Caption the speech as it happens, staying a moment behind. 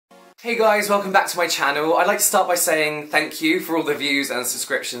Hey guys, welcome back to my channel. I'd like to start by saying thank you for all the views and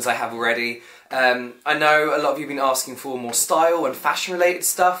subscriptions I have already. I know a lot of you have been asking for more style and fashion related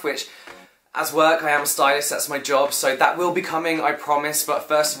stuff, which as work I am a stylist, that's my job, so that will be coming, I promise. But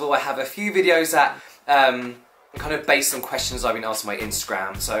first of all, I have a few videos that kind of based on questions I've been asked on my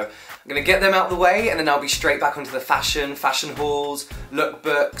Instagram. So I'm going to get them out of the way and then I'll be straight back onto the fashion hauls,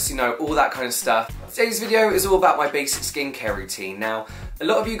 lookbooks, you know, all that kind of stuff. Today's video is all about my basic skincare routine. Now, a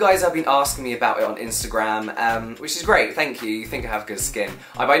lot of you guys have been asking me about it on Instagram, which is great, thank you. You think I have good skin.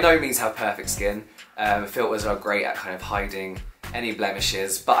 I by no means have perfect skin. Filters are great at kind of hiding any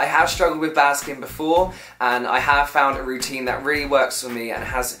blemishes, but I have struggled with bad skin before, and I have found a routine that really works for me and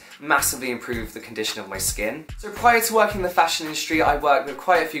has massively improved the condition of my skin. So prior to working in the fashion industry, I worked with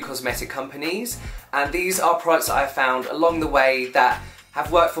quite a few cosmetic companies, and these are products that I found along the way that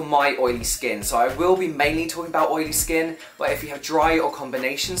have worked for my oily skin. So I will be mainly talking about oily skin, but if you have dry or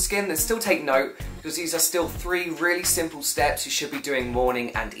combination skin, then still take note, because these are still 3 really simple steps you should be doing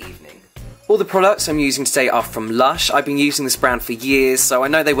morning and evening. All the products I'm using today are from Lush. I've been using this brand for years, so I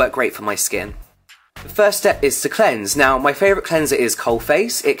know they work great for my skin. The first step is to cleanse. Now, my favourite cleanser is Cold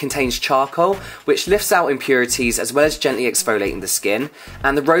Face. It contains charcoal, which lifts out impurities as well as gently exfoliating the skin,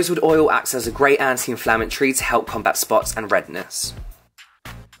 and the rosewood oil acts as a great anti-inflammatory to help combat spots and redness.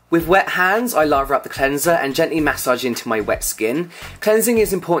 With wet hands, I lather up the cleanser and gently massage into my wet skin. Cleansing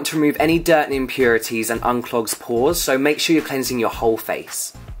is important to remove any dirt and impurities and unclogs pores, so make sure you're cleansing your whole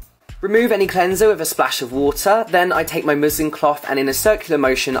face. Remove any cleanser with a splash of water, then I take my muslin cloth and in a circular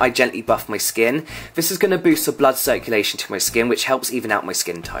motion I gently buff my skin. This is going to boost the blood circulation to my skin, which helps even out my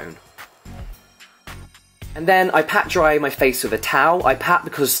skin tone. And then I pat dry my face with a towel. I pat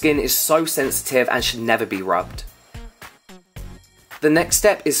because skin is so sensitive and should never be rubbed. The next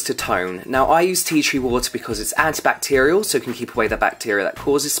step is to tone. Now, I use tea tree water because it's antibacterial, so it can keep away the bacteria that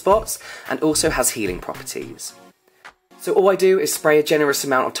causes spots, and also has healing properties. So all I do is spray a generous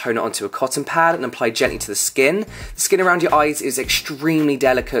amount of toner onto a cotton pad and apply gently to the skin. The skin around your eyes is extremely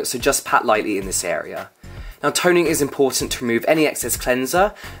delicate, so just pat lightly in this area. Now, toning is important to remove any excess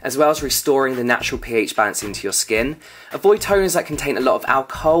cleanser, as well as restoring the natural pH balance into your skin. Avoid toners that contain a lot of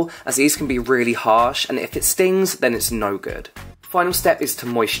alcohol, as these can be really harsh, and if it stings, then it's no good. Final step is to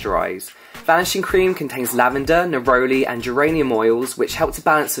moisturise. Vanishing cream contains lavender, neroli and geranium oils, which help to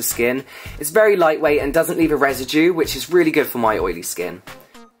balance the skin. It's very lightweight and doesn't leave a residue, which is really good for my oily skin.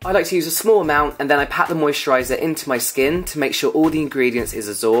 I like to use a small amount and then I pat the moisturiser into my skin to make sure all the ingredients is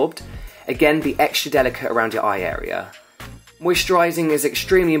absorbed. Again, be extra delicate around your eye area. Moisturising is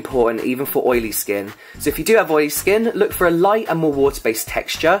extremely important even for oily skin, so if you do have oily skin, look for a light and more water-based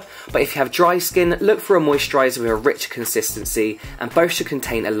texture, but if you have dry skin, look for a moisturiser with a richer consistency, and both should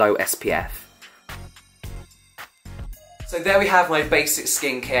contain a low SPF. So there we have my basic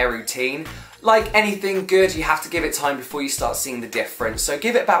skincare routine. Like anything good, you have to give it time before you start seeing the difference, so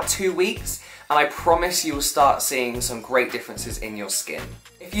give it about 2 weeks, and I promise you will start seeing some great differences in your skin.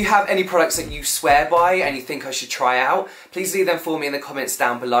 If you have any products that you swear by and you think I should try out, please leave them for me in the comments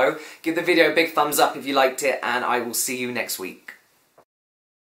down below. Give the video a big thumbs up if you liked it, and I will see you next week.